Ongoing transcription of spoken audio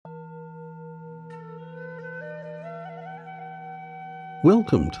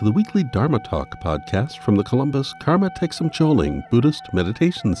Welcome to the weekly Dharma Talk podcast from the Columbus Karma Thegsum Choling Buddhist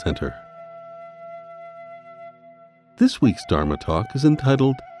Meditation Center. This week's Dharma Talk is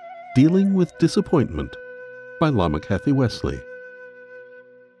entitled Dealing with Disappointment by Lama Kathy Wesley.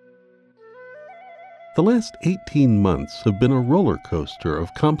 The last 18 months have been a roller coaster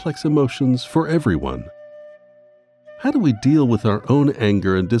of complex emotions for everyone. How do we deal with our own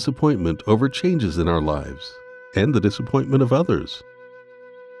anger and disappointment over changes in our lives and the disappointment of others?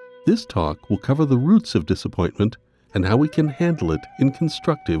 This talk will cover the roots of disappointment and how we can handle it in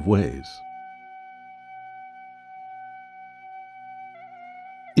constructive ways.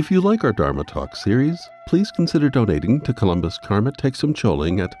 If you like our Dharma Talk series, please consider donating to Columbus Karma Thegsum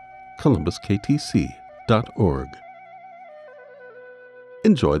Choling at columbusktc.org.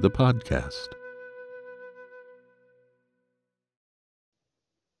 Enjoy the podcast.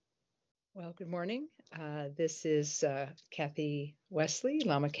 Well, good morning. This is Kathy Wesley,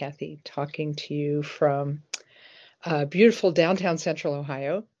 Lama Kathy, talking to you from beautiful downtown Central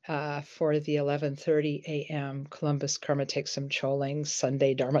Ohio for the 11:30 a.m. Columbus Karma Thegsum Choling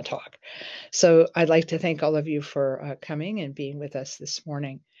Sunday Dharma Talk. So I'd like to thank all of you for coming and being with us this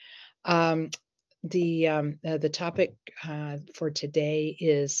morning. The topic for today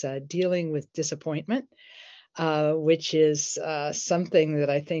is dealing with disappointment. Which is something that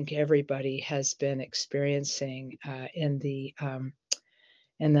I think everybody has been experiencing in the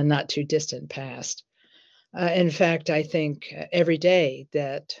not too distant past. In fact, I think every day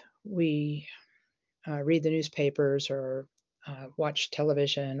that we read the newspapers or watch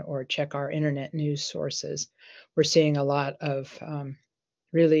television or check our internet news sources, we're seeing a lot of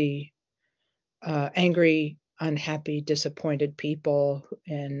really angry, unhappy, disappointed people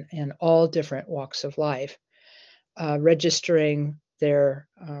in all different walks of life. Registering their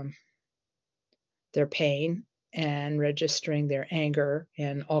pain and registering their anger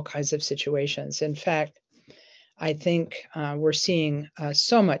in all kinds of situations. In fact, I think we're seeing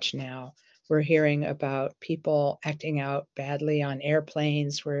so much now. We're hearing about people acting out badly on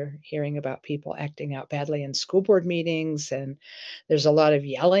airplanes. We're hearing about people acting out badly in school board meetings, and there's a lot of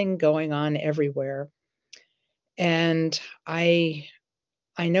yelling going on everywhere. And I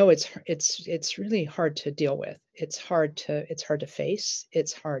know it's really hard to deal with. It's hard to face.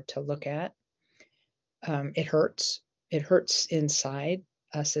 It's hard to look at. It hurts. It hurts inside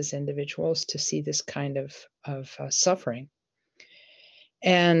us as individuals to see this kind of suffering.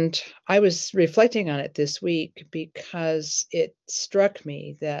 And I was reflecting on it this week because it struck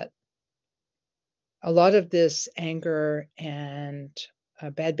me that a lot of this anger and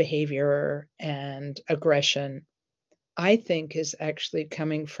bad behavior and aggression, I think, is actually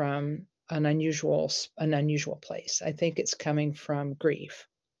coming from an unusual place. I think it's coming from grief.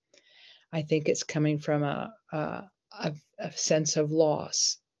 I think it's coming from a sense of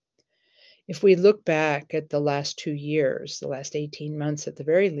loss. If we look back at the last 2 years, the last 18 months at the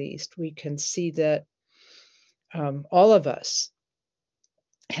very least, we can see that all of us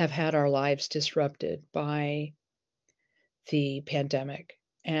have had our lives disrupted by the pandemic,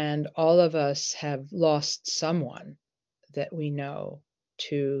 and all of us have lost someone that we know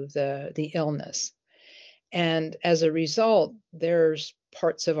to the illness. And as a result, there's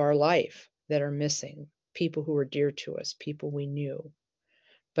parts of our life that are missing, people who were dear to us, people we knew.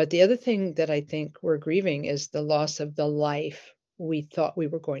 But the other thing that I think we're grieving is the loss of the life we thought we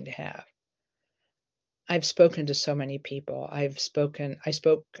were going to have. I've spoken to so many people. I spoke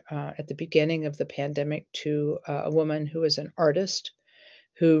at the beginning of the pandemic to a woman who is an artist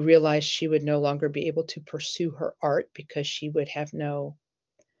who realized she would no longer be able to pursue her art because she would have no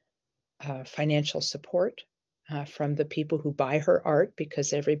financial support from the people who buy her art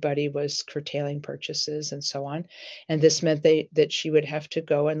because everybody was curtailing purchases and so on. And this meant that she would have to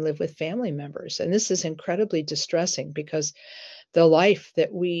go and live with family members. And this is incredibly distressing because the life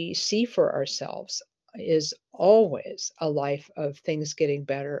that we see for ourselves is always a life of things getting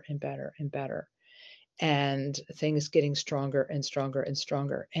better and better and better, and things getting stronger and stronger and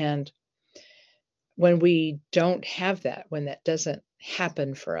stronger. And when we don't have that, when that doesn't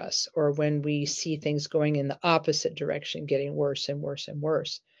happen for us, or when we see things going in the opposite direction, getting worse and worse and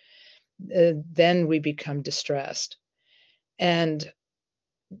worse, then we become distressed. And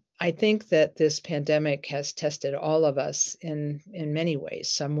I think that this pandemic has tested all of us in many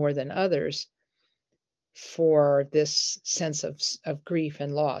ways, some more than others, for this sense of grief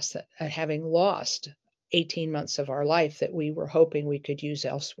and loss, that having lost 18 months of our life that we were hoping we could use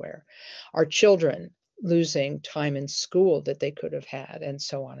elsewhere, our children losing time in school that they could have had, and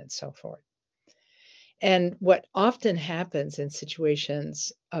so on and so forth. And what often happens in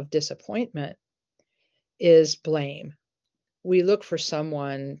situations of disappointment is blame. we look for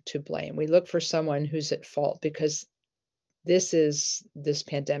someone to blame. We look for someone who's at fault because this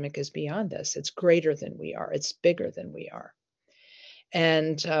pandemic is beyond us. It's greater than we are. It's bigger than we are.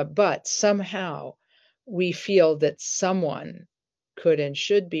 And but somehow we feel that someone could and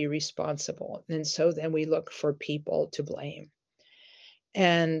should be responsible, and so then we look for people to blame.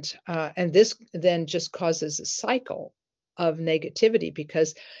 And this then just causes a cycle of negativity,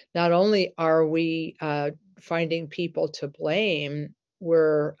 because not only are we finding people to blame,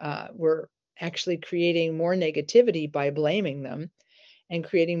 we're actually creating more negativity by blaming them, and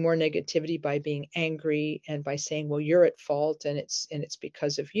creating more negativity by being angry and by saying, well, you're at fault, and it's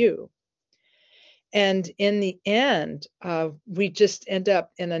because of you. And in the end, we just end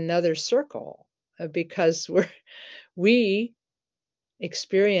up in another circle, because we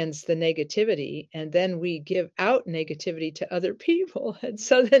experience the negativity, and then we give out negativity to other people. And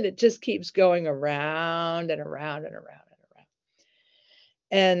so then it just keeps going around and around and around and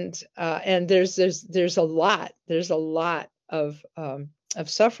around. And there's a lot of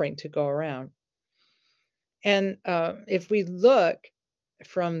suffering to go around. And if we look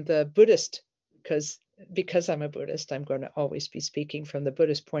from the Buddhist, because I'm a Buddhist, I'm going to always be speaking from the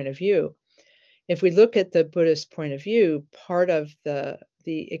Buddhist point of view. If we look at the Buddhist point of view, part of the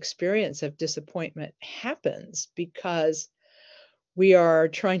experience of disappointment happens because we are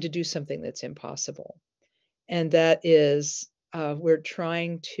trying to do something that's impossible. And that is, we're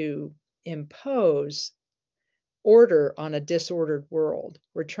trying to impose order on a disordered world.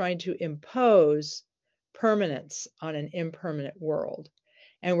 We're trying to impose permanence on an impermanent world.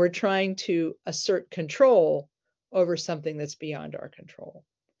 And we're trying to assert control over something that's beyond our control.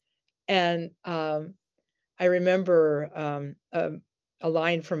 And I remember a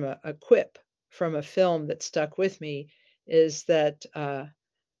line from a quip from a film that stuck with me, is that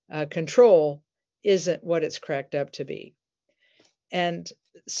control isn't what it's cracked up to be. And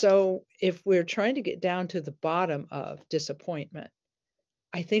so if we're trying to get down to the bottom of disappointment,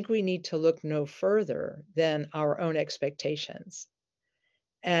 I think we need to look no further than our own expectations.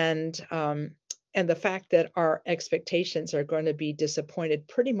 And the fact that our expectations are going to be disappointed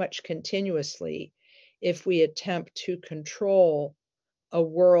pretty much continuously if we attempt to control a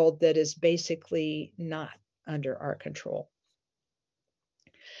world that is basically not under our control.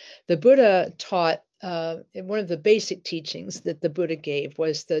 The Buddha taught, one of the basic teachings that the Buddha gave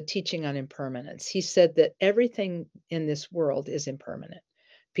was the teaching on impermanence. He said that everything in this world is impermanent.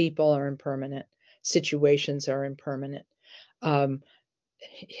 People are impermanent. Situations are impermanent.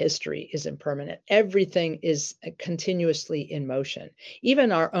 History is impermanent. Everything is continuously in motion.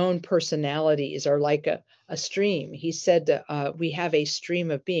 Even our own personalities are like a stream. He said we have a stream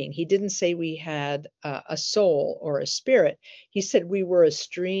of being. He didn't say we had a soul or a spirit. He said we were a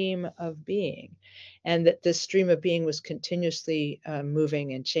stream of being, and that this stream of being was continuously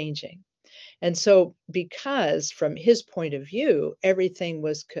moving and changing. And so, because from his point of view, everything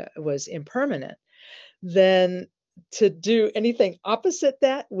was impermanent, then to do anything opposite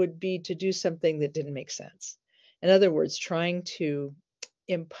that would be to do something that didn't make sense. In other words, trying to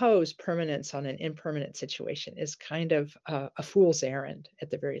impose permanence on an impermanent situation is kind of a fool's errand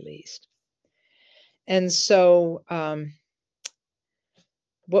at the very least. And so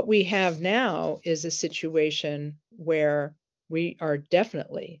what we have now is a situation where we are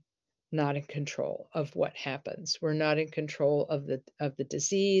definitely not in control of what happens. We're not in control of the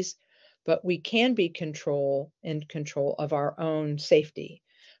disease, but we can be in control of our own safety,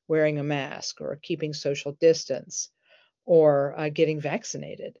 wearing a mask or keeping social distance or getting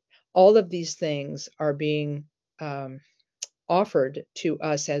vaccinated. All of these things are being offered to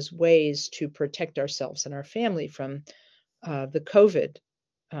us as ways to protect ourselves and our family from the COVID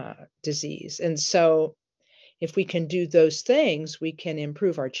disease. And so if we can do those things, we can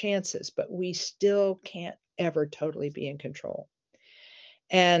improve our chances, but we still can't ever totally be in control.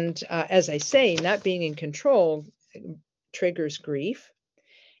 And as I say, not being in control triggers grief.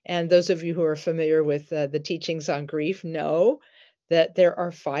 And those of you who are familiar with the teachings on grief know that there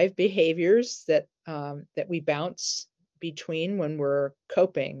are 5 behaviors that we bounce between when we're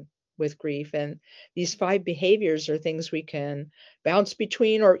coping with grief. And these 5 behaviors are things we can bounce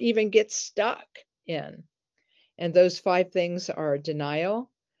between or even get stuck in. And those 5 things are denial,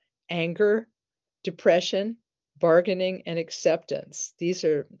 anger, depression, bargaining, and acceptance. These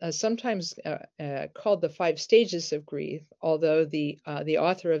are sometimes called the 5 stages of grief, although the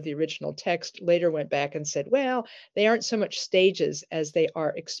author of the original text later went back and said, well, they aren't so much stages as they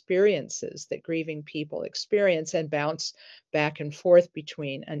are experiences that grieving people experience and bounce back and forth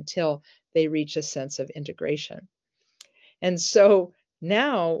between until they reach a sense of integration. And so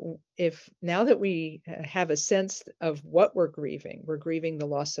Now that we have a sense of what we're grieving the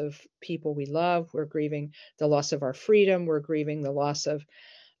loss of people we love, we're grieving the loss of our freedom, we're grieving the loss of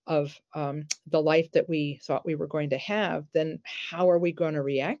the life that we thought we were going to have, then how are we going to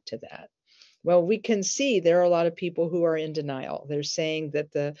react to that? Well, we can see there are a lot of people who are in denial. They're saying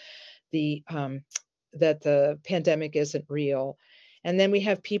that the pandemic isn't real. And then we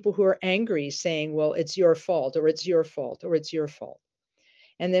have people who are angry saying, well, it's your fault, or it's your fault, or it's your fault.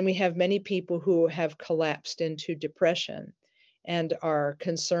 And then we have many people who have collapsed into depression and are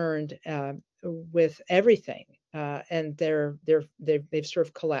concerned with everything. And they've sort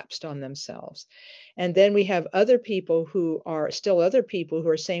of collapsed on themselves. And then we have other people who are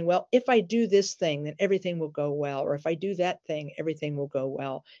saying, well, if I do this thing, then everything will go well. Or if I do that thing, everything will go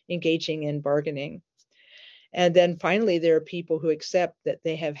well, engaging in bargaining. And then finally, there are people who accept that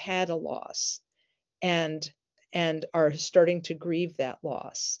they have had a loss and are starting to grieve that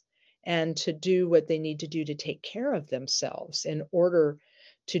loss and to do what they need to do to take care of themselves in order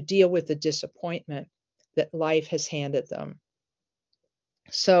to deal with the disappointment that life has handed them.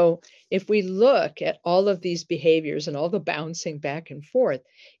 So if we look at all of these behaviors and all the bouncing back and forth,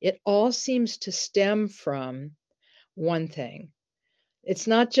 it all seems to stem from one thing. It's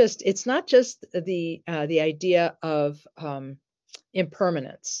not just the idea of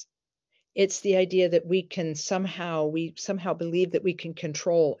impermanence. It's the idea that we somehow believe that we can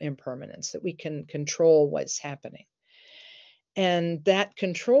control impermanence, that we can control what's happening. And that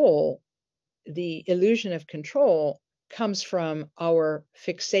control, the illusion of control, comes from our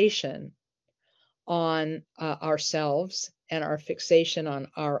fixation on ourselves and our fixation on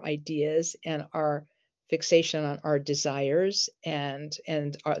our ideas and our fixation on our desires and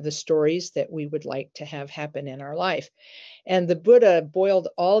the stories that we would like to have happen in our life. And the Buddha boiled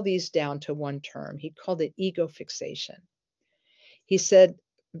all these down to one term. He called it ego fixation. He said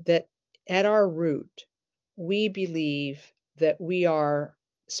that at our root, we believe that we are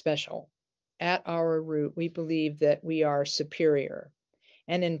special. At our root, we believe that we are superior.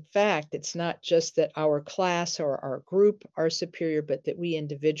 And in fact, it's not just that our class or our group are superior, but that we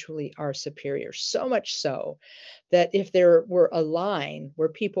individually are superior. So much so that if there were a line where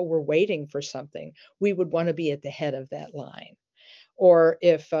people were waiting for something, we would want to be at the head of that line. Or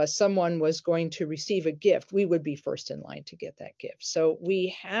if someone was going to receive a gift, we would be first in line to get that gift. So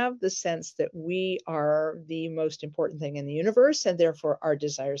we have the sense that we are the most important thing in the universe, and therefore our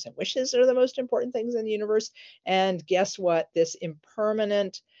desires and wishes are the most important things in the universe. And guess what? This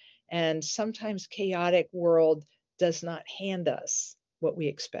impermanent and sometimes chaotic world does not hand us what we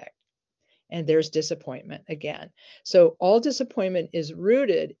expect. And there's disappointment again. So all disappointment is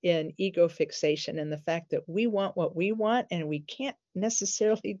rooted in ego fixation and the fact that we want what we want and we can't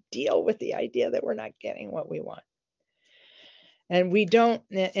necessarily deal with the idea that we're not getting what we want.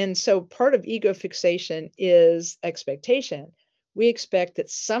 And so part of ego fixation is expectation. We expect that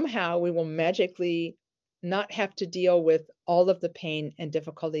somehow we will magically not have to deal with all of the pain and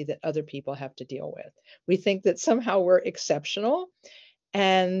difficulty that other people have to deal with. We think that somehow we're exceptional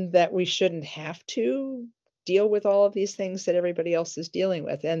and that we shouldn't have to deal with all of these things that everybody else is dealing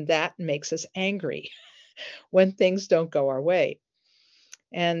with. And that makes us angry when things don't go our way.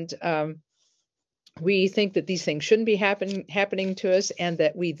 And we think that these things shouldn't be happening to us, and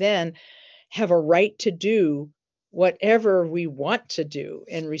that we then have a right to do whatever we want to do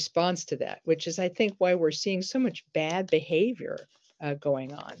in response to that, which is, I think, why we're seeing so much bad behavior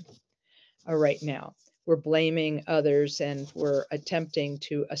going on right now. We're blaming others and we're attempting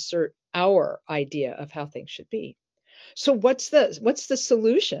to assert our idea of how things should be. So what's the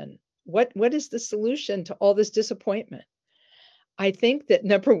solution? What is the solution to all this disappointment? I think that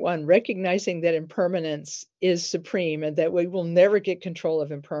number one, recognizing that impermanence is supreme and that we will never get control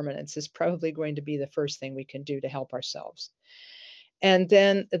of impermanence is probably going to be the first thing we can do to help ourselves. And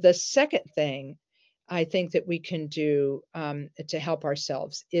then the second thing I think that we can do to help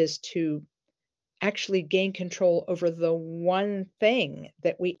ourselves is to actually gain control over the one thing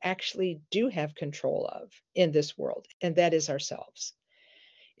that we actually do have control of in this world, and that is ourselves.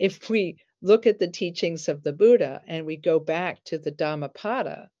 If we look at the teachings of the Buddha and we go back to the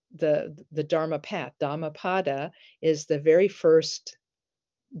Dhammapada, the Dharma path, Dhammapada is the very first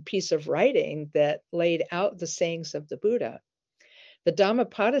piece of writing that laid out the sayings of the Buddha. The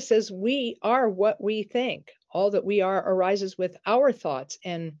Dhammapada says we are what we think. All that we are arises with our thoughts,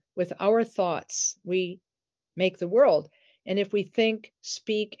 and with our thoughts, we make the world. And if we think,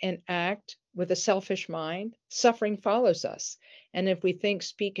 speak, and act with a selfish mind, suffering follows us. And if we think,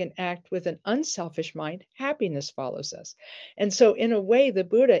 speak, and act with an unselfish mind, happiness follows us. And so, in a way, the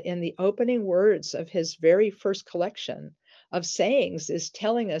Buddha, in the opening words of his very first collection of sayings is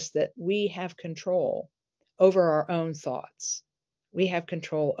telling us that we have control over our own thoughts. We have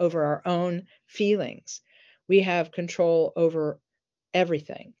control over our own feelings. We have control over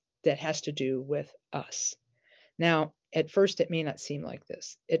everything that has to do with us. Now, at first, it may not seem like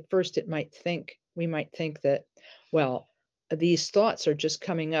this. At first, we might think that, well, these thoughts are just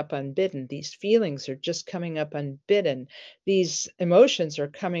coming up unbidden. These feelings are just coming up unbidden. These emotions are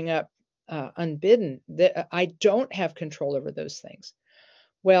coming up unbidden. I don't have control over those things.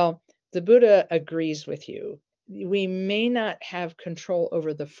 Well, the Buddha agrees with you. We may not have control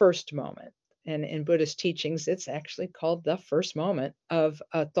over the first moment. And in Buddhist teachings, it's actually called the first moment of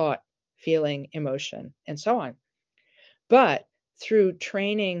a thought, feeling, emotion, and so on. But through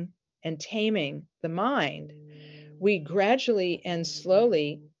training and taming the mind, we gradually and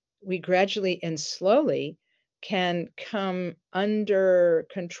slowly can come under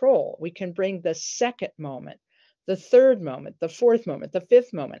control. We can bring the second moment, the third moment, the fourth moment, the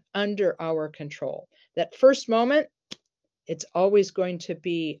fifth moment under our control. That first moment, it's always going to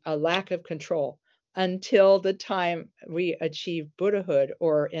be a lack of control until the time we achieve Buddhahood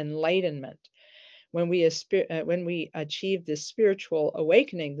or enlightenment. When we achieve this spiritual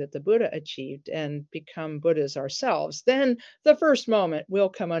awakening that the Buddha achieved and become Buddhas ourselves, then the first moment will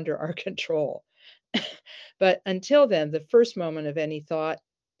come under our control. But until then, the first moment of any thought,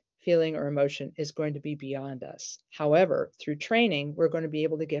 feeling, or emotion is going to be beyond us. However, through training, we're going to be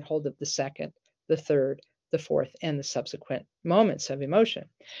able to get hold of the second, the third, the fourth, and the subsequent moments of emotion.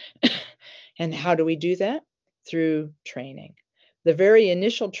 And how do we do that? Through training. The very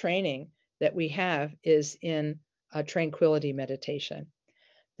initial training that we have is in a tranquility meditation.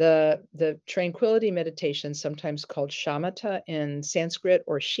 The tranquility meditation, sometimes called shamatha in Sanskrit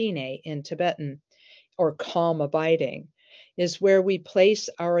or shine in Tibetan, or calm abiding, is where we place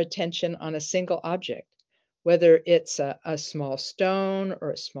our attention on a single object, whether it's a small stone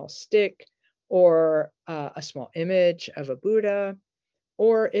or a small stick or a small image of a Buddha,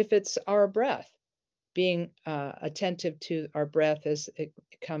 or if it's our breath, being attentive to our breath as it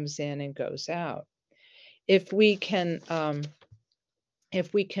comes in and goes out. If we can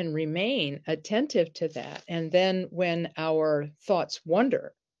remain attentive to that, and then when our thoughts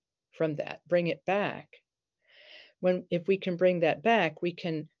wander from that, bring it back. If we can bring that back, we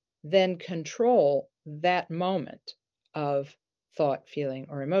can then control that moment of thought, feeling,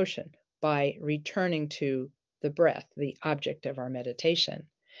 or emotion by returning to the breath, the object of our meditation.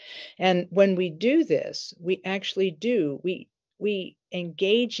 And when we do this, we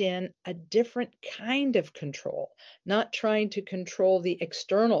engage in a different kind of control, not trying to control the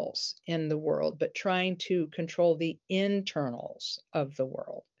externals in the world, but trying to control the internals of the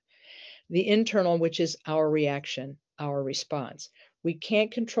world. The internal, which is our reaction, our response. We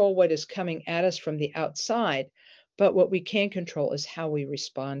can't control what is coming at us from the outside, but what we can control is how we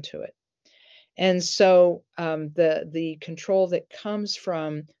respond to it. And so the control that comes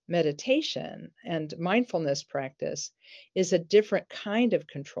from meditation and mindfulness practice is a different kind of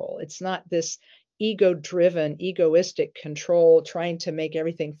control. It's not this ego-driven, egoistic control trying to make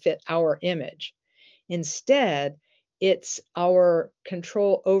everything fit our image. Instead, it's our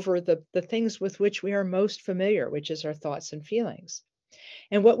control over the things with which we are most familiar, which is our thoughts and feelings.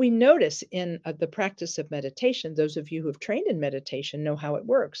 And what we notice in the practice of meditation, those of you who have trained in meditation know how it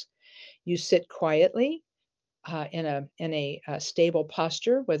works. You sit quietly in a stable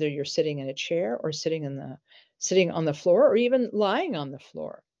posture, whether you're sitting in a chair or sitting on the floor, or even lying on the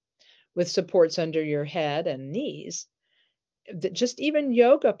floor with supports under your head and knees, just even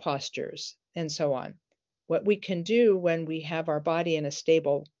yoga postures and so on. What we can do when we have our body in a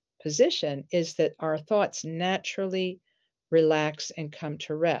stable position is that our thoughts naturally relax and come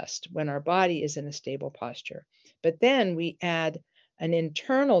to rest when our body is in a stable posture. But then we add an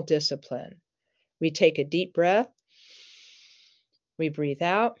internal discipline. We take a deep breath, we breathe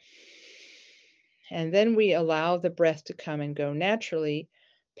out, and then we allow the breath to come and go naturally,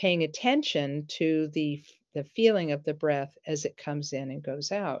 paying attention to the feeling of the breath as it comes in and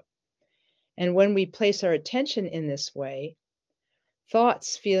goes out. And when we place our attention in this way,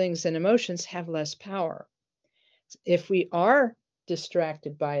 thoughts, feelings, and emotions have less power. If we are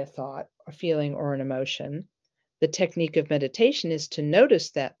distracted by a thought, a feeling, or an emotion, the technique of meditation is to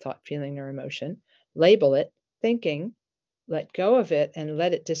notice that thought, feeling, or emotion, label it, thinking, let go of it, and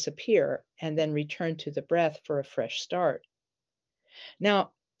let it disappear, and then return to the breath for a fresh start.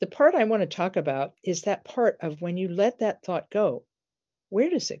 Now, the part I want to talk about is that part of when you let that thought go. Where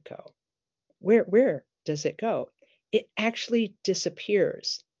does it go? Where does it go? It actually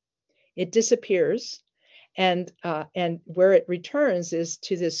disappears. It disappears, and where it returns is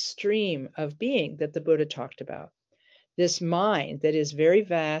to this stream of being that the Buddha talked about. this mind that is very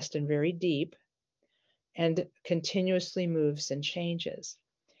vast and very deep and continuously moves and changes.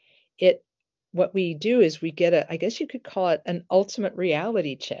 What we do is we get I guess you could call it an ultimate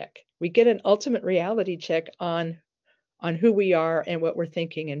reality check. We get an ultimate reality check on who we are and what we're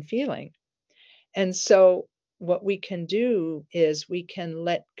thinking and feeling. And so what we can do is we can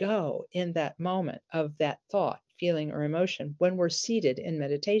let go in that moment of that thought, feeling, or emotion when we're seated in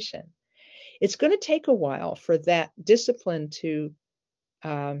meditation. It's going to take a while for that discipline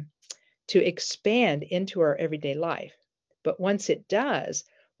um, to expand into our everyday life. But once it does,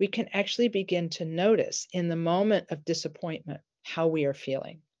 we can actually begin to notice in the moment of disappointment how we are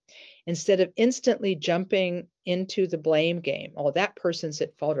feeling. Instead of instantly jumping into the blame game, oh, that person's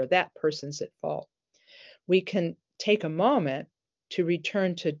at fault or that person's at fault, we can take a moment to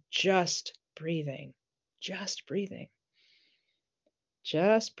return to just breathing, just breathing,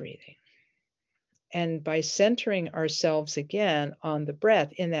 just breathing. And by centering ourselves again on the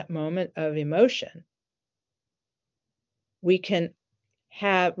breath in that moment of emotion, we can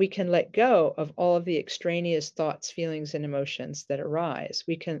let go of all of the extraneous thoughts, feelings, and emotions that arise.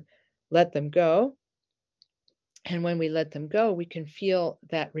 We can let them go. And when we let them go, we can feel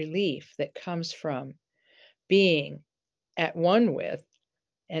that relief that comes from being at one with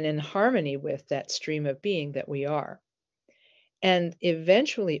and in harmony with that stream of being that we are. And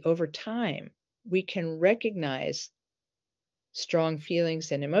eventually, over time, we can recognize strong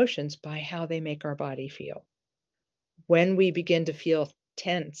feelings and emotions by how they make our body feel. When we begin to feel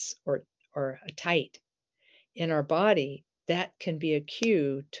tense or tight in our body, that can be a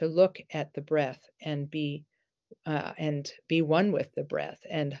cue to look at the breath and be one with the breath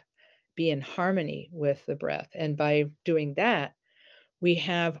and be in harmony with the breath. And by doing that, we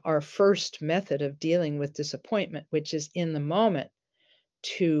have our first method of dealing with disappointment, which is in the moment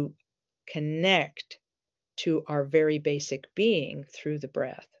to connect to our very basic being through the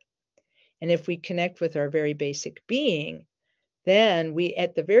breath. And if we connect with our very basic being, then we,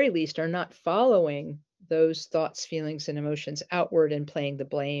 at the very least, are not following those thoughts, feelings, and emotions outward and playing the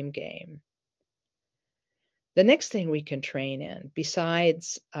blame game. The next thing we can train in,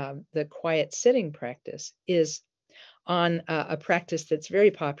 besides the quiet sitting practice, is on a practice that's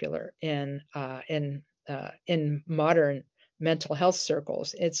very popular in modern mental health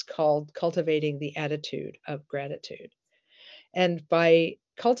circles. It's called cultivating the attitude of gratitude. And by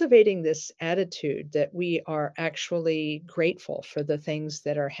cultivating this attitude that we are actually grateful for the things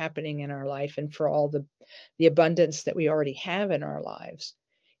that are happening in our life and for all the abundance that we already have in our lives,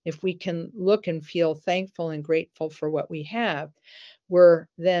 if we can look and feel thankful and grateful for what we have, we're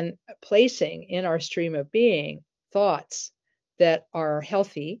then placing in our stream of being thoughts that are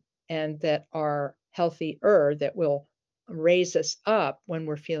healthy and that are healthier, that will raise us up when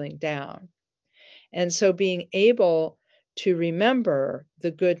we're feeling down. And so being able to remember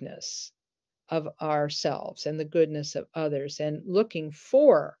the goodness of ourselves and the goodness of others and looking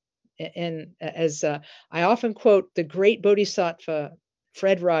for, and as I often quote the great Bodhisattva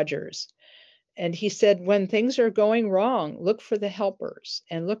Fred Rogers, and he said, when things are going wrong, look for the helpers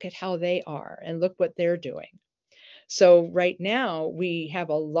and look at how they are and look what they're doing. So right now we have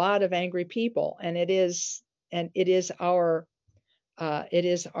a lot of angry people, and it is our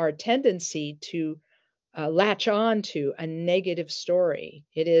tendency to latch on to a negative story.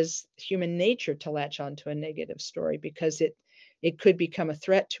 It is human nature to latch on to a negative story because it could become a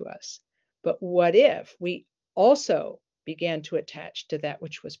threat to us. But what if we also began to attach to that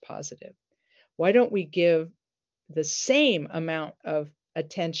which was positive? Why don't we give the same amount of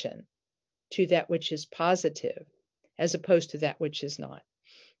attention to that which is positive as opposed to that which is not?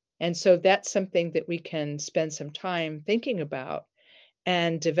 And so that's something that we can spend some time thinking about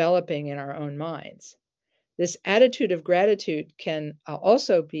and developing in our own minds. This attitude of gratitude can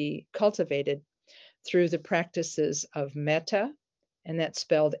also be cultivated through the practices of metta, and that's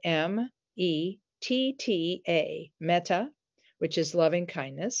spelled Metta, metta, which is loving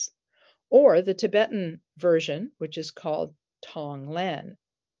kindness, or the Tibetan version, which is called Tonglen,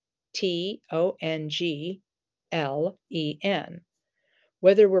 Tonglen.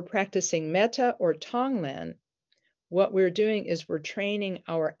 Whether we're practicing metta or Tonglen, what we're doing is we're training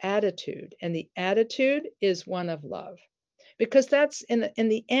our attitude, and the attitude is one of love, because that's in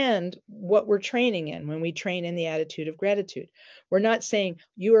the end what we're training in when we train in the attitude of gratitude. We're not saying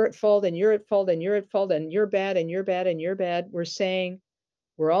you're at fault and you're at fault and you're at fault and you're bad and you're bad and you're bad. We're saying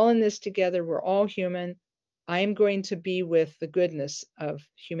we're all in this together. We're all human. I am going to be with the goodness of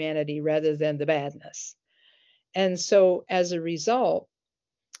humanity rather than the badness. And so as a result,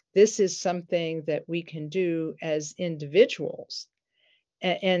 this is something that we can do as individuals,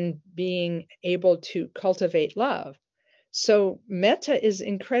 and being able to cultivate love. So metta is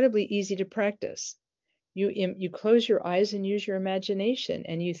incredibly easy to practice. You close your eyes and use your imagination,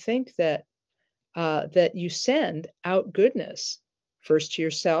 and you think that that you send out goodness first to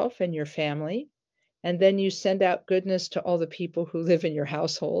yourself and your family, and then you send out goodness to all the people who live in your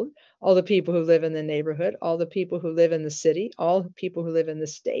household, all the people who live in the neighborhood, all the people who live in the city, all the people who live in the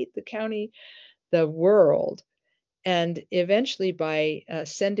state, the county, the world. And eventually, by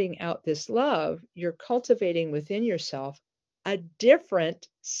sending out this love, you're cultivating within yourself a different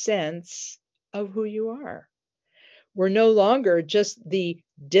sense of who you are. We're no longer just the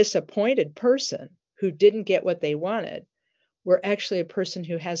disappointed person who didn't get what they wanted. We're actually a person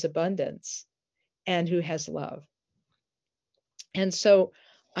who has abundance and who has love. And so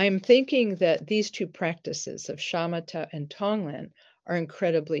I'm thinking that these two practices of shamatha and tonglen are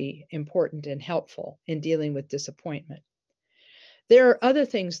incredibly important and helpful in dealing with disappointment. There are other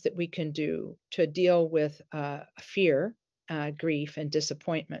things that we can do to deal with fear, grief, and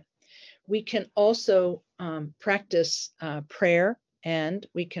disappointment. We can also practice prayer, and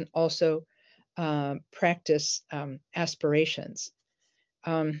we can also practice aspirations.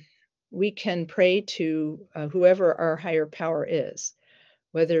 We can pray to whoever our higher power is,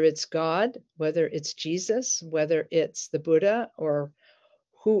 whether it's God, whether it's Jesus, whether it's the Buddha, or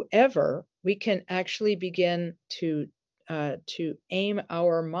whoever. We can actually begin to aim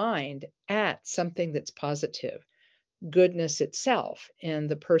our mind at something that's positive, goodness itself in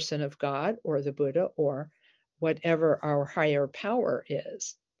the person of God or the Buddha or whatever our higher power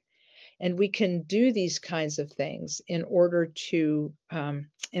is. And we can do these kinds of things in order to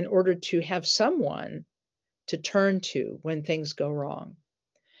have someone to turn to when things go wrong.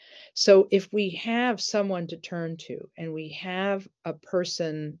 So if we have someone to turn to, and we have a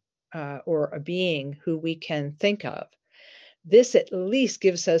person or a being who we can think of, this at least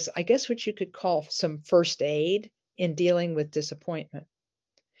gives us, I guess, what you could call some first aid in dealing with disappointment.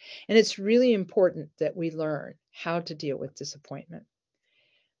 And it's really important that we learn how to deal with disappointment.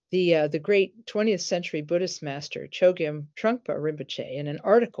 The great 20th century Buddhist master Chogyam Trungpa Rinpoche, in an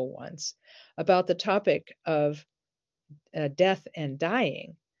article once about the topic of death and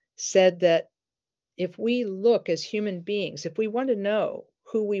dying, said that if we look as human beings, if we want to know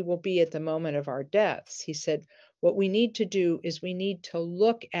who we will be at the moment of our deaths, he said, what we need to do is we need to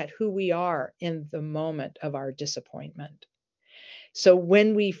look at who we are in the moment of our disappointment. So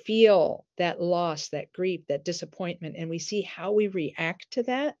when we feel that loss, that grief, that disappointment, and we see how we react to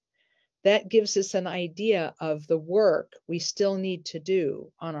that, that gives us an idea of the work we still need to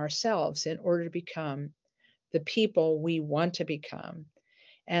do on ourselves in order to become the people we want to become,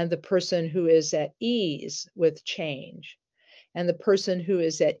 and the person who is at ease with change, and the person who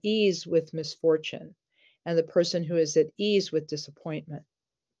is at ease with misfortune, and the person who is at ease with disappointment.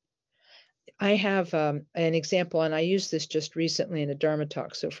 I have an example, and I used this just recently in a Dharma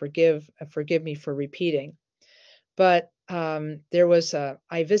talk, so forgive me for repeating. But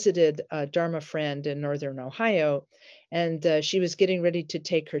I visited a Dharma friend in Northern Ohio, and she was getting ready to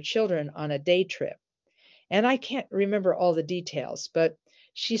take her children on a day trip. And I can't remember all the details, but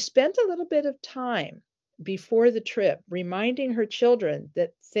she spent a little bit of time before the trip reminding her children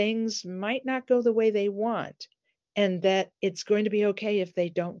that things might not go the way they want, and that it's going to be okay if they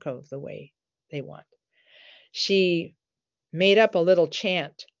don't go the way they want. She made up a little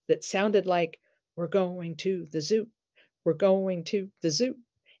chant that sounded like, "We're going to the zoo. We're going to the zoo.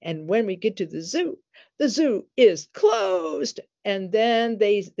 And when we get to the zoo is closed." And then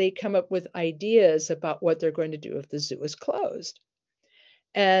they come up with ideas about what they're going to do if the zoo is closed.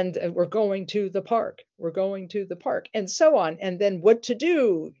 And we're going to the park. We're going to the park, and so on. And then what to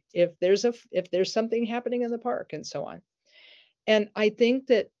do if there's something happening in the park, and so on. And I think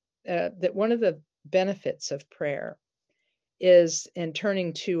that that one of the benefits of prayer is, in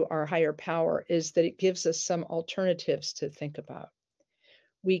turning to our higher power, is that it gives us some alternatives to think about.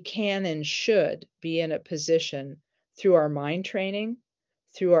 We can and should be in a position through our mind training,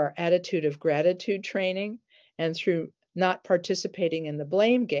 through our attitude of gratitude training, and through not participating in the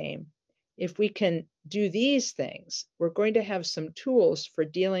blame game. If we can do these things, we're going to have some tools for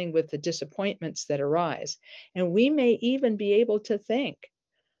dealing with the disappointments that arise. And we may even be able to think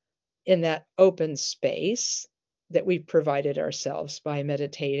in that open space that we've provided ourselves by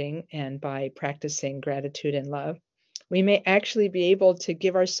meditating and by practicing gratitude and love. We may actually be able to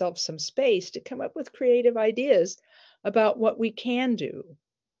give ourselves some space to come up with creative ideas about what we can do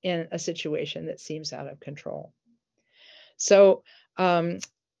in a situation that seems out of control. So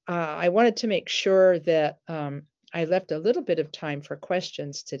I wanted to make sure that I left a little bit of time for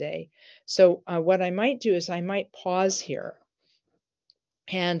questions today. So what I might do is I might pause here.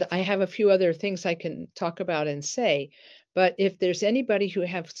 And I have a few other things I can talk about and say, But if there's anybody who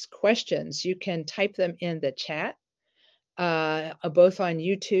has questions, you can type them in the chat, both on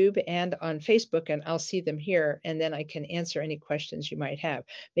YouTube and on Facebook, and I'll see them here, and then I can answer any questions you might have.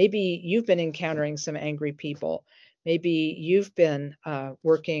 Maybe you've been encountering some angry people. Maybe you've been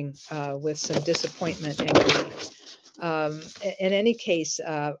working with some disappointment and grief. In any case,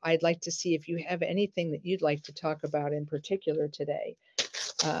 I'd like to see if you have anything that you'd like to talk about in particular today.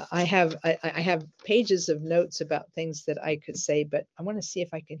 I have pages of notes about things that I could say, but I want to see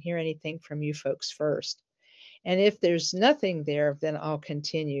if I can hear anything from you folks first. And if there's nothing there, then I'll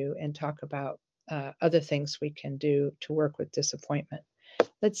continue and talk about other things we can do to work with disappointment.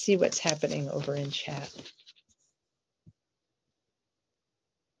 Let's see what's happening over in chat.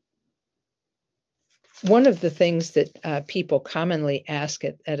 One of the things that people commonly ask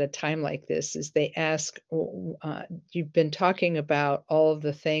at a time like this is they ask, you've been talking about all of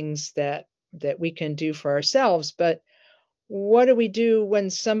the things that we can do for ourselves, but what do we do when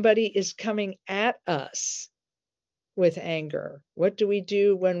somebody is coming at us with anger? What do we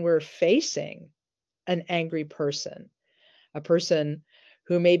do when we're facing an angry person, a person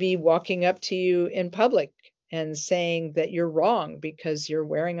who may be walking up to you in public and saying that you're wrong because you're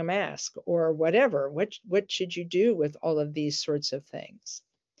wearing a mask or whatever? What should you do with all of these sorts of things?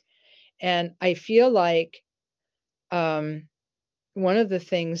 And I feel like one of the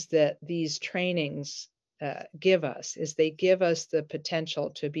things that these trainings give us is they give us the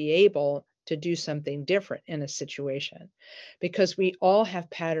potential to be able to do something different in a situation, because we all have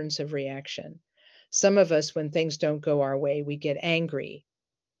patterns of reaction. Some of us, when things don't go our way, we get angry.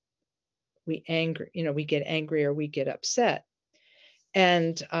 We get angry or we get upset.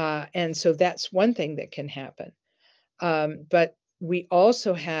 And so that's one thing that can happen. But we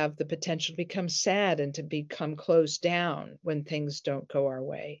also have the potential to become sad and to become closed down when things don't go our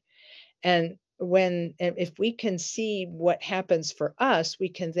way. And if we can see what happens for us, we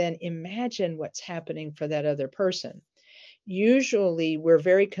can then imagine what's happening for that other person. Usually we're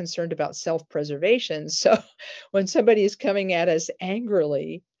very concerned about self-preservation. So when somebody is coming at us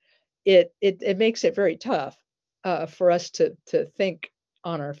angrily, it makes it very tough for us to think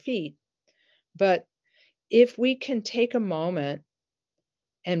on our feet. But if we can take a moment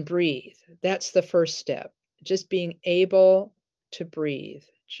and breathe, that's the first step. Just being able to breathe,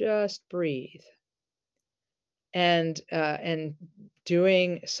 just breathe. And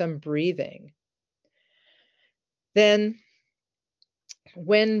doing some breathing. Then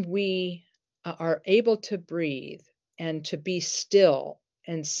when we are able to breathe and to be still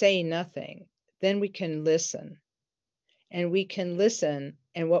and say nothing, then we can listen. And we can listen,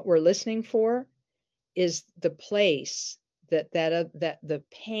 and what we're listening for is the place that the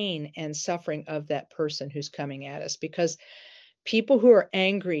pain and suffering of that person who's coming at us, because people who are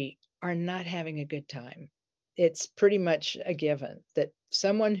angry are not having a good time. It's pretty much a given that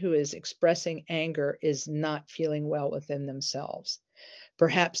someone who is expressing anger is not feeling well within themselves.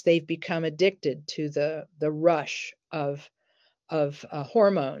 Perhaps they've become addicted to the rush of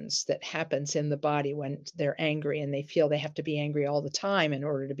hormones that happens in the body when they're angry, and they feel they have to be angry all the time in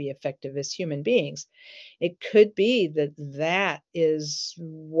order to be effective as human beings. It could be that is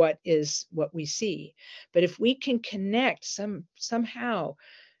what we see. But if we can connect somehow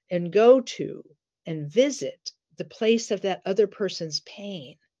and go to and visit the place of that other person's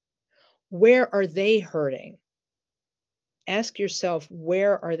pain, where are they hurting? Ask yourself,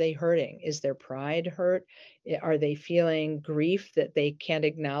 where are they hurting? Is their pride hurt? Are they feeling grief that they can't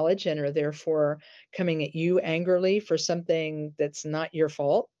acknowledge and are therefore coming at you angrily for something that's not your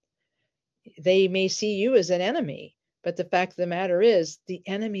fault? They may see you as an enemy, but the fact of the matter is the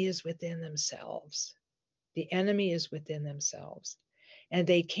enemy is within themselves. The enemy is within themselves, and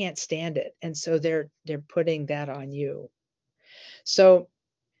they can't stand it. And so they're putting that on you. So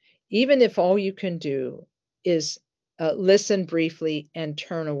even if all you can do is listen briefly and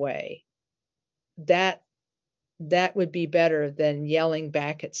turn away, that would be better than yelling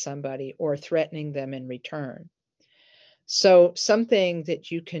back at somebody or threatening them in return. So something that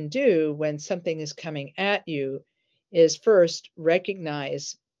you can do when something is coming at you is first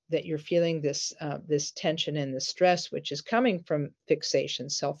recognize that you're feeling this tension and the stress, which is coming from fixation,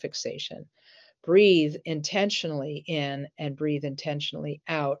 self-fixation. Breathe intentionally in and breathe intentionally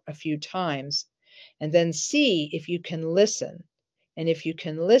out a few times, and then see if you can listen. And if you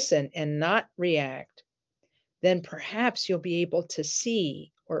can listen and not react, then perhaps you'll be able to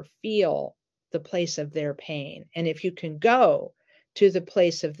see or feel the place of their pain. And if you can go to the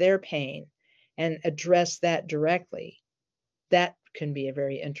place of their pain and address that directly, that can be a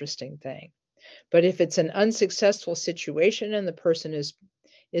very interesting thing. But if it's an unsuccessful situation and the person is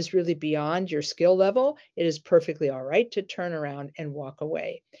is really beyond your skill level, it is perfectly all right to turn around and walk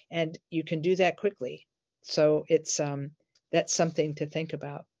away. And you can do that quickly. So that's something to think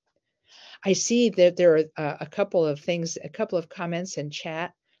about. I see that there are a couple of things, a couple of comments in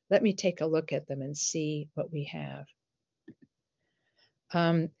chat. Let me take a look at them and see what we have.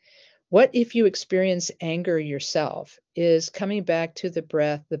 What if you experience anger yourself? Is coming back to the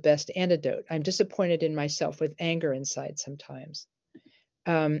breath the best antidote? I'm disappointed in myself with anger inside sometimes.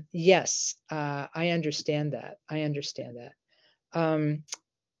 Yes, I understand that. I understand that.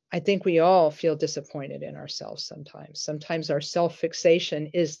 I think we all feel disappointed in ourselves sometimes. Sometimes our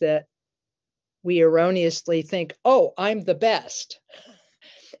self-fixation is that we erroneously think, oh, I'm the best.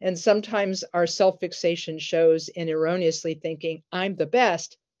 And sometimes our self-fixation shows in erroneously thinking, I'm the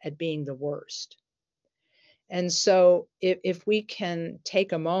best at being the worst. And so if we can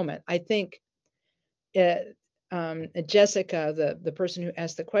take a moment, I think Jessica, the person who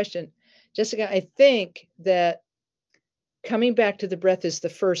asked the question, Jessica, I think that coming back to the breath is the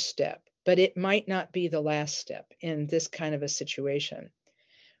first step, but it might not be the last step in this kind of a situation.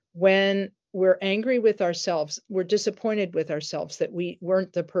 When we're angry with ourselves, we're disappointed with ourselves that we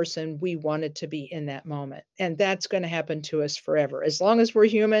weren't the person we wanted to be in that moment. And that's going to happen to us forever. As long as we're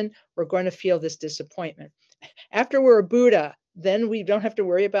human, we're going to feel this disappointment. After we're a Buddha, then we don't have to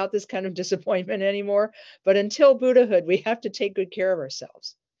worry about this kind of disappointment anymore. But until Buddhahood, we have to take good care of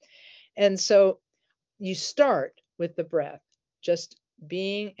ourselves. And so you start with the breath, just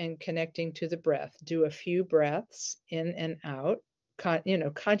being and connecting to the breath. Do a few breaths in and out,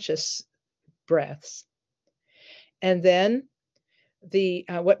 conscious breaths. And then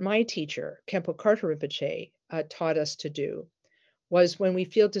what my teacher, Khenpo Karthar Rinpoche, taught us to do was when we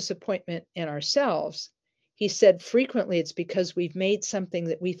feel disappointment in ourselves, he said frequently it's because we've made something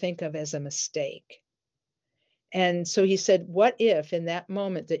that we think of as a mistake. And so he said, what if in that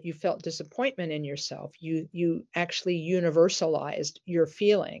moment that you felt disappointment in yourself, you actually universalized your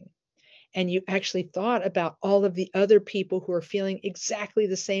feeling, and you actually thought about all of the other people who are feeling exactly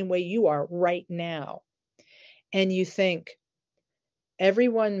the same way you are right now. And you think,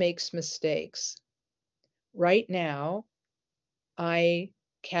 everyone makes mistakes. Right now, I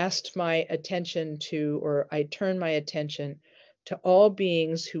cast my attention to, or I turn my attention to all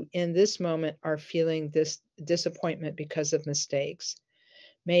beings who in this moment are feeling this disappointment because of mistakes.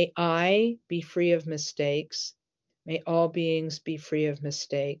 May I be free of mistakes. May all beings be free of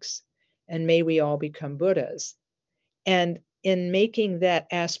mistakes. And may we all become Buddhas. And in making that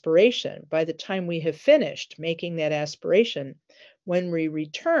aspiration, by the time we have finished making that aspiration, when we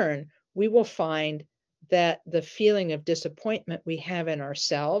return, we will find that the feeling of disappointment we have in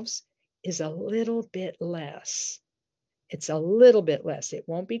ourselves is a little bit less. It's a little bit less. It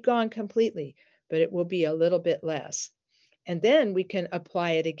won't be gone completely, but it will be a little bit less. And then we can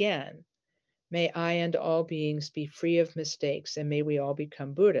apply it again. May I and all beings be free of mistakes, and may we all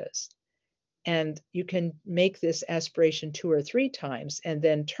become Buddhas. And you can make this aspiration 2 or 3 times and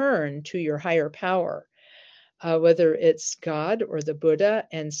then turn to your higher power, whether it's God or the Buddha,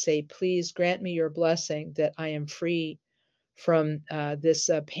 and say, please grant me your blessing that I am free from this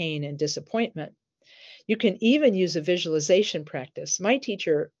pain and disappointment. You can even use a visualization practice. My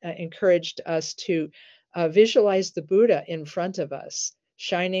teacher encouraged us to visualize the Buddha in front of us,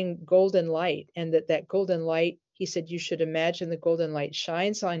 shining golden light, and that golden light, he said, you should imagine the golden light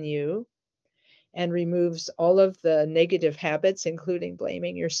shines on you and removes all of the negative habits, including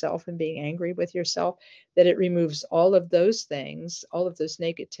blaming yourself and being angry with yourself, that it removes all of those things, all of those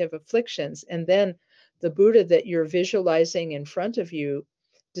negative afflictions. And then the Buddha that you're visualizing in front of you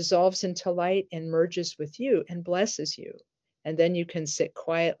dissolves into light and merges with you and blesses you. And then you can sit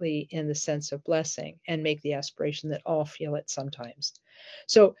quietly in the sense of blessing and make the aspiration that all feel it sometimes.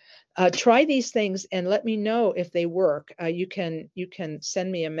 So try these things and let me know if they work. You can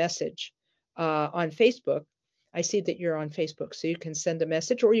send me a message on Facebook. I see that you're on Facebook, so you can send a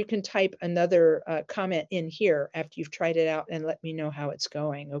message, or you can type another comment in here after you've tried it out and let me know how it's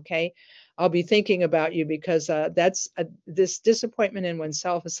going. Okay, I'll be thinking about you because that's this disappointment in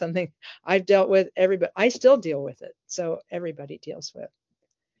oneself is something I've dealt with. Everybody, I still deal with it, so everybody deals with.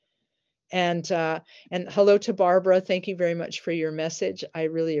 And hello to Barbara. Thank you very much for your message. I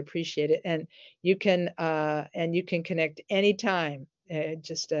really appreciate it. And you can connect anytime.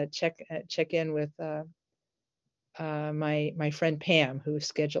 Just check in with my friend Pam, who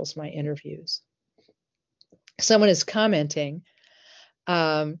schedules my interviews. Someone is commenting.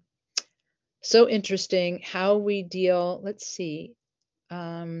 So interesting how we deal. Let's see.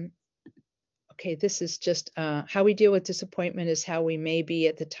 Okay, this is just how we deal with disappointment is how we may be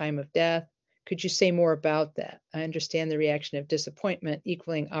at the time of death. Could you say more about that? I understand the reaction of disappointment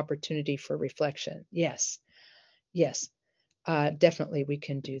equaling opportunity for reflection. Yes, yes, definitely we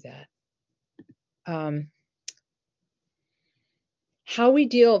can do that. How we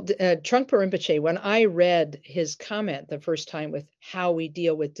deal, Trungpa Rinpoche, when I read his comment the first time with how we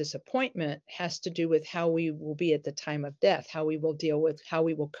deal with disappointment, has to do with how we will be at the time of death, how we will deal with, how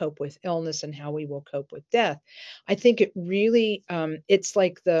we will cope with illness, and how we will cope with death. I think it really, it's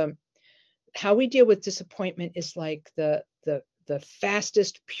like how we deal with disappointment is like the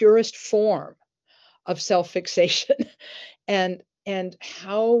fastest, purest form of self-fixation. and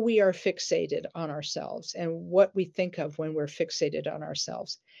how we are fixated on ourselves and what we think of when we're fixated on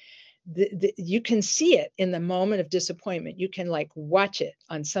ourselves. You can see it in the moment of disappointment. You can like watch it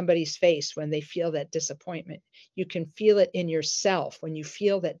on somebody's face when they feel that disappointment. You can feel it in yourself when you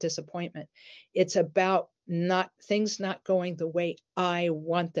feel that disappointment. It's about things not going the way I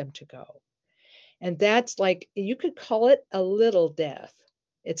want them to go. And that's like, you could call it a little death.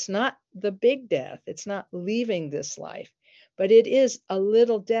 It's not the big death. It's not leaving this life, but it is a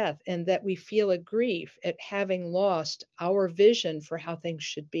little death, and that we feel a grief at having lost our vision for how things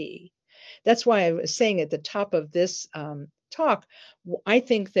should be. That's why I was saying at the top of this talk, I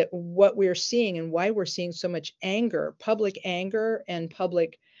think that what we're seeing and why we're seeing so much anger, public anger and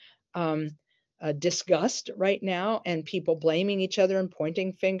public disgust right now, and people blaming each other and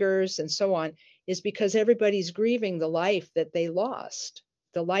pointing fingers and so on, is because everybody's grieving the life that they lost,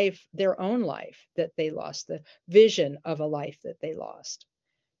 the life, their own life that they lost, the vision of a life that they lost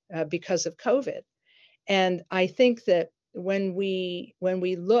because of COVID. And I think that when we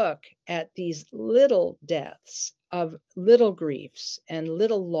look at these little deaths of little griefs and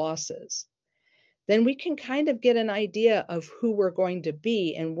little losses, then we can kind of get an idea of who we're going to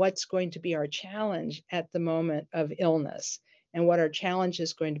be and what's going to be our challenge at the moment of illness, and what our challenge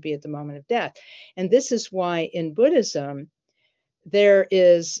is going to be at the moment of death. And this is why in Buddhism, there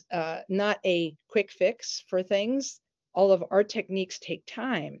is not a quick fix for things. All of our techniques take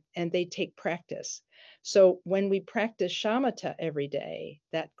time and they take practice. So when we practice shamatha every day,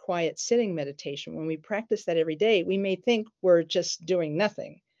 that quiet sitting meditation, when we practice that every day, we may think we're just doing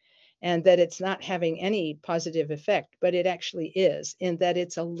nothing and that it's not having any positive effect, but it actually is, in that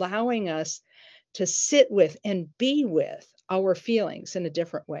it's allowing us to sit with and be with our feelings in a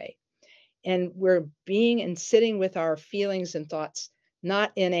different way. And we're being and sitting with our feelings and thoughts,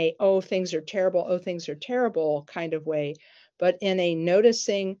 not in a, oh, things are terrible kind of way, but in a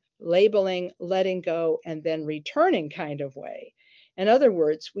noticing, labeling, letting go, and then returning kind of way. In other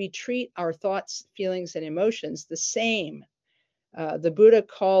words, we treat our thoughts, feelings, and emotions the same. The Buddha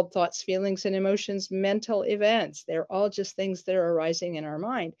called thoughts, feelings, and emotions mental events. They're all just things that are arising in our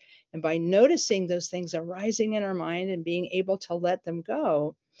mind. And by noticing those things arising in our mind and being able to let them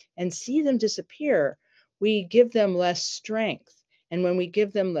go and see them disappear, we give them less strength. And when we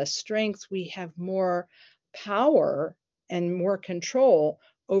give them less strength, we have more power and more control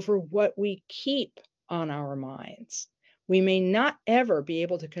over what we keep on our minds. We may not ever be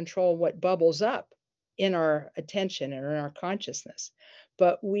able to control what bubbles up in our attention and in our consciousness,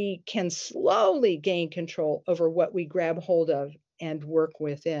 but we can slowly gain control over what we grab hold of and work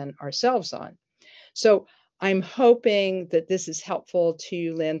within ourselves on. So I'm hoping that this is helpful to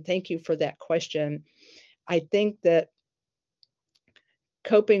you, Lynn. Thank you for that question. I think that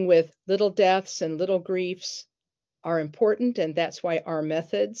coping with little deaths and little griefs are important, and that's why our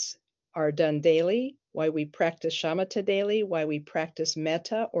methods are done daily, why we practice shamatha daily, why we practice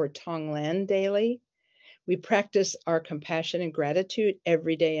metta or tonglen daily. We practice our compassion and gratitude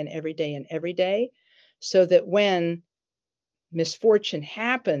every day and every day and every day, so that when misfortune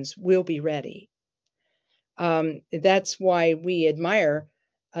happens, we'll be ready. That's why we admire,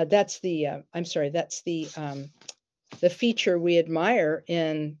 that's the feature we admire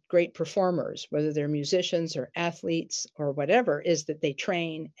in great performers, whether they're musicians or athletes or whatever, is that they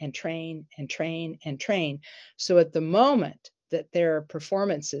train and train and train and train. So at the moment that their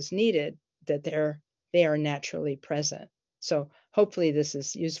performance is needed, that they are naturally present. So hopefully this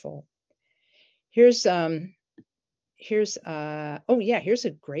is useful. Here's a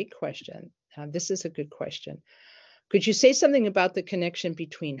great question. This is a good question. Could you say something about the connection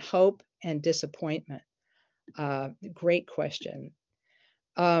between hope and disappointment? Great question.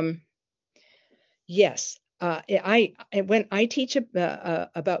 Yes. When I teach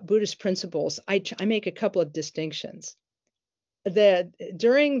about Buddhist principles, I make a couple of distinctions.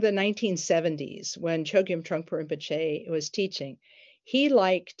 During the 1970s, when Chogyam Trungpa Rinpoche was teaching, he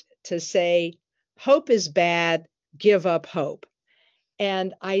liked to say, hope is bad, give up hope.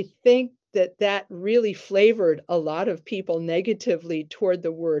 And I think that really flavored a lot of people negatively toward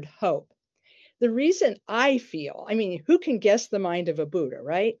the word hope. the reason I feel, I mean, who can guess the mind of a Buddha,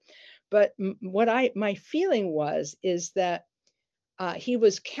 right? But my feeling is that he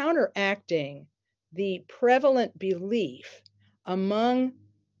was counteracting the prevalent belief among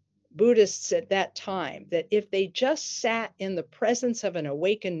Buddhists at that time that if they just sat in the presence of an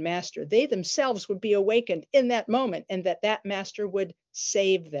awakened master, they themselves would be awakened in that moment, and that master would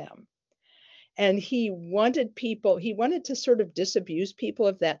save them. And he wanted to sort of disabuse people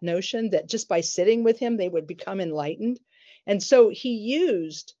of that notion that just by sitting with him, they would become enlightened. And so he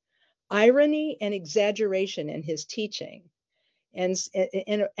used irony and exaggeration in his teaching, and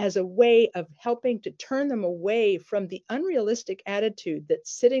as a way of helping to turn them away from the unrealistic attitude that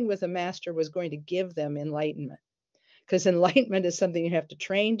sitting with a master was going to give them enlightenment. Because enlightenment is something you have to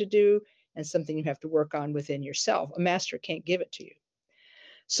train to do and something you have to work on within yourself. A master can't give it to you.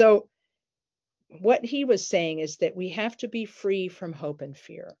 So what he was saying is that we have to be free from hope and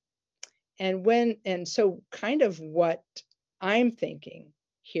fear. And so kind of what I'm thinking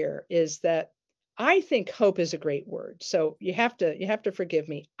here is that I think hope is a great word. So you have to forgive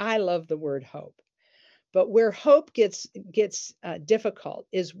me. I love the word hope. But where hope gets difficult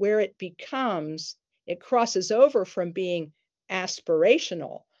is where it crosses over from being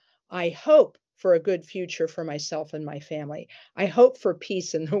aspirational. I hope for a good future for myself and my family. I hope for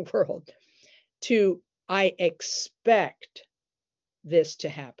peace in the world. To I expect this to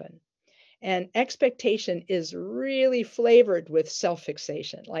happen. And expectation is really flavored with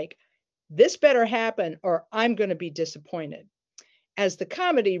self-fixation. Like, this better happen or I'm going to be disappointed. As the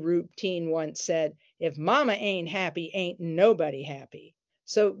comedy routine once said, if mama ain't happy, ain't nobody happy.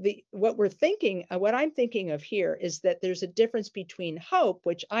 So what I'm thinking of here is that there's a difference between hope,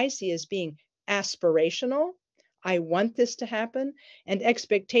 which I see as being aspirational, I want this to happen, and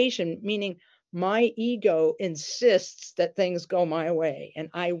expectation, meaning my ego insists that things go my way and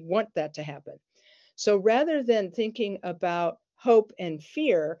I want that to happen. So rather than thinking about hope and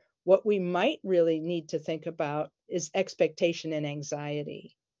fear, what we might really need to think about is expectation and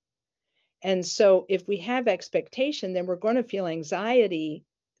anxiety. And so if we have expectation, then we're going to feel anxiety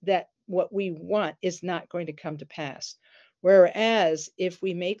that what we want is not going to come to pass. Whereas if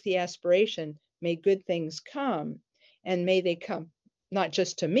we make the aspiration, may good things come, and may they come not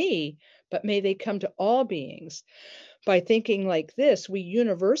just to me, but may they come to all beings. By thinking like this, we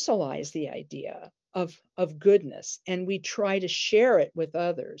universalize the idea of goodness, and we try to share it with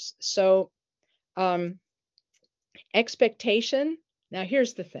others. So expectation, now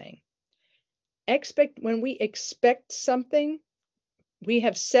here's the thing. When we expect something, we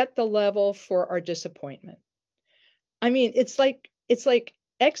have set the level for our disappointment. I mean, it's like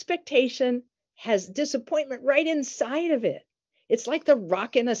expectation has disappointment right inside of it. It's like the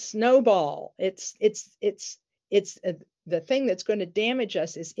rock in a snowball. It's the thing that's going to damage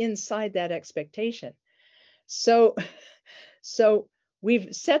us is inside that expectation. So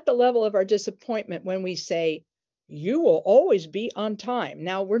we've set the level of our disappointment when we say, you will always be on time.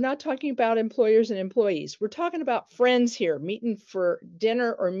 Now, we're not talking about employers and employees. We're talking about friends here, meeting for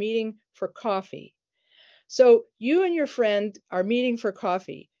dinner or meeting for coffee. So you and your friend are meeting for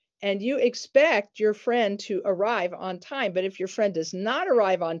coffee, and you expect your friend to arrive on time. But if your friend does not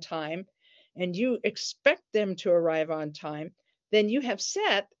arrive on time, and you expect them to arrive on time, then you have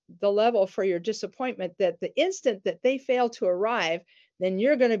set the level for your disappointment that the instant that they fail to arrive, then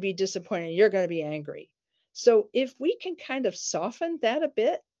you're going to be disappointed, you're going to be angry. So if we can kind of soften that a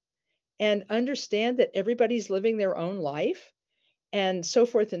bit and understand that everybody's living their own life and so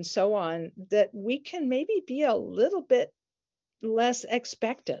forth and so on, that we can maybe be a little bit less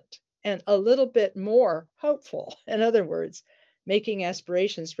expectant and a little bit more hopeful. In other words, making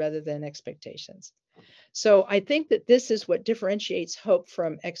aspirations rather than expectations. So I think that this is what differentiates hope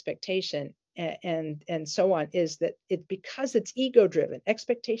from expectation and so on, is that because it's ego driven,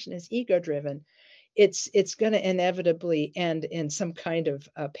 expectation is ego driven, it's going to inevitably end in some kind of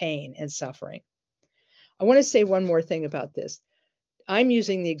pain and suffering. I want to say one more thing about this. I'm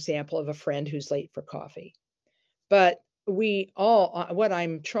using the example of a friend who's late for coffee, but what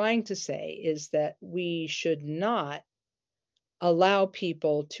I'm trying to say is that we should not allow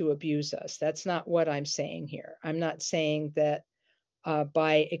people to abuse us. That's not what I'm saying here. I'm not saying that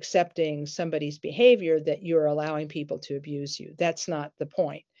by accepting somebody's behavior that you're allowing people to abuse you. That's not the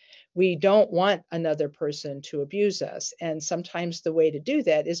point. We don't want another person to abuse us. And sometimes the way to do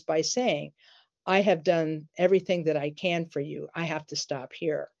that is by saying, I have done everything that I can for you. I have to stop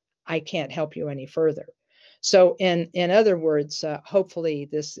here. I can't help you any further. So in other words, hopefully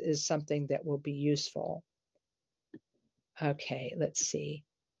this is something that will be useful. Okay, let's see.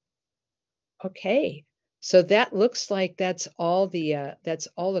 Okay, So that looks like that's all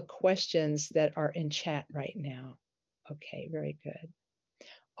the questions that are in chat right now. Okay, very good.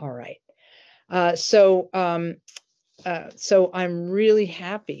 All right. So I'm really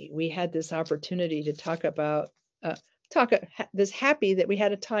happy we had this opportunity to talk about happy that we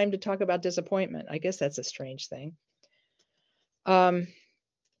had a time to talk about disappointment. I guess that's a strange thing. I'm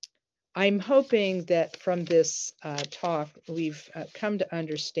hoping that from this talk, we've come to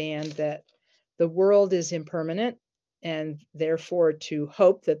understand that the world is impermanent, and therefore to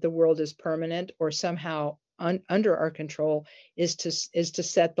hope that the world is permanent or somehow under our control is to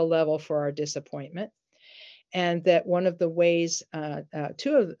set the level for our disappointment. And that one of the ways,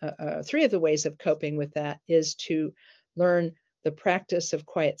 three of the ways of coping with that is to learn the practice of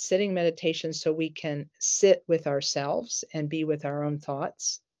quiet sitting meditation so we can sit with ourselves and be with our own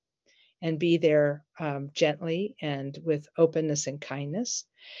thoughts and be there gently and with openness and kindness.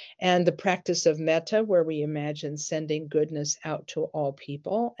 And the practice of metta, where we imagine sending goodness out to all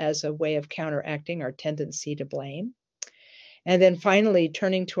people as a way of counteracting our tendency to blame. And then finally,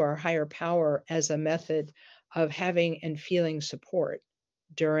 turning to our higher power as a method of having and feeling support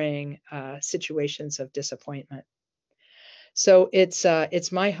during situations of disappointment. So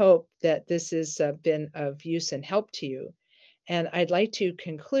it's my hope that this has been of use and help to you. And I'd like to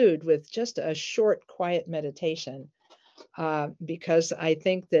conclude with just a short, quiet meditation because I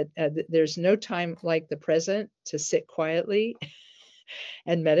think that there's no time like the present to sit quietly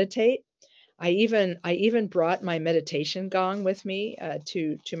and meditate. I even brought my meditation gong with me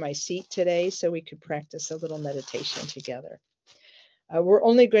to my seat today so we could practice a little meditation together. We're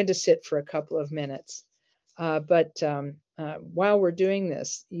only going to sit for a couple of minutes, but while we're doing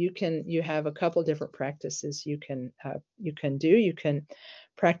this, you have a couple different practices you can do. You can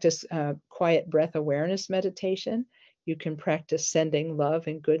practice quiet breath awareness meditation. You can practice sending love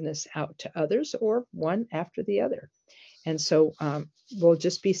and goodness out to others, or one after the other. And so we'll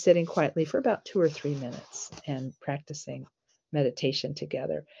just be sitting quietly for about 2 or 3 minutes and practicing meditation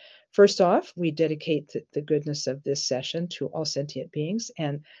together. First off, we dedicate the goodness of this session to all sentient beings,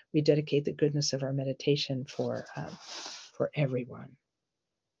 and we dedicate the goodness of our meditation for everyone.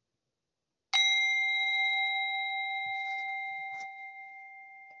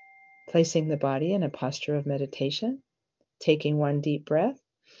 Placing the body in a posture of meditation, taking one deep breath,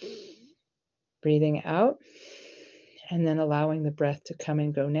 breathing out, and then allowing the breath to come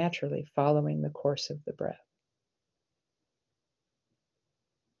and go naturally, following the course of the breath.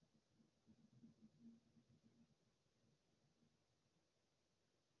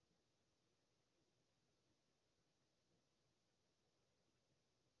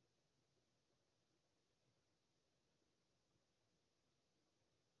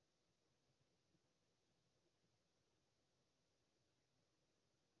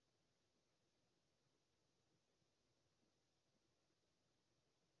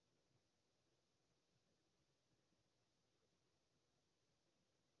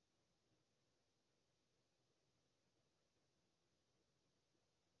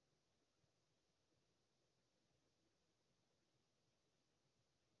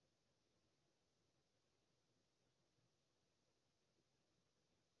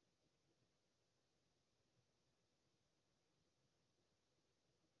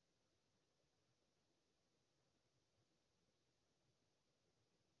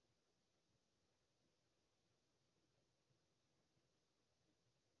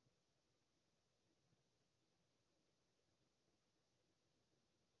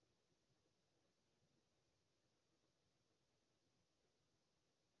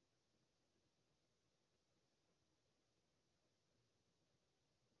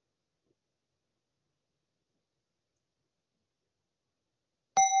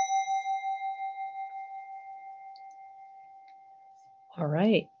 All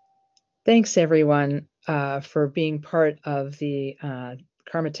right. Thanks, everyone, for being part of the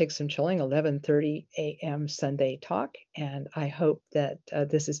Karma Takes Some Chilling 11:30 a.m. Sunday talk. And I hope that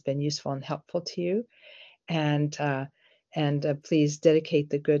this has been useful and helpful to you. And please dedicate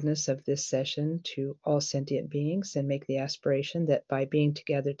the goodness of this session to all sentient beings and make the aspiration that by being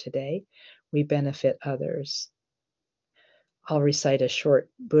together today, we benefit others. I'll recite a short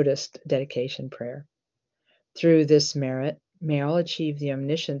Buddhist dedication prayer. Through this merit, may all achieve the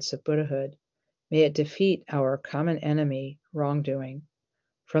omniscience of Buddhahood. May it defeat our common enemy, wrongdoing.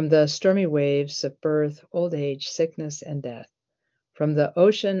 From the stormy waves of birth, old age, sickness, and death, from the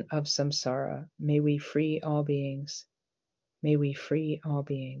ocean of samsara, may we free all beings. May we free all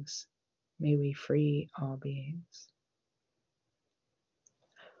beings. May we free all beings.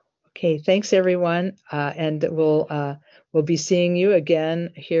 Okay, thanks everyone, and we'll be seeing you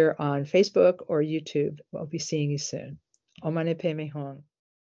again here on Facebook or YouTube. We'll be seeing you soon. Omane Peme Hong.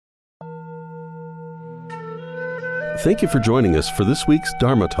 Thank you for joining us for this week's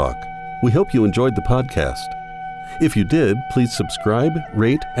Dharma Talk. We hope you enjoyed the podcast. If you did, please subscribe,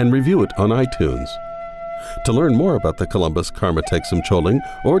 rate, and review it on iTunes. To learn more about the Columbus Karma Thegsum Choling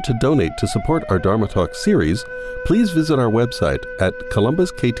or to donate to support our Dharma Talk series, please visit our website at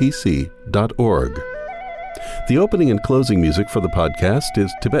columbusktc.org. The opening and closing music for the podcast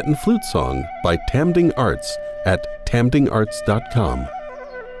is Tibetan Flute Song by Tamding Arts at tamdingarts.com.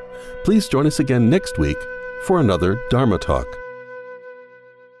 Please join us again next week for another Dharma Talk.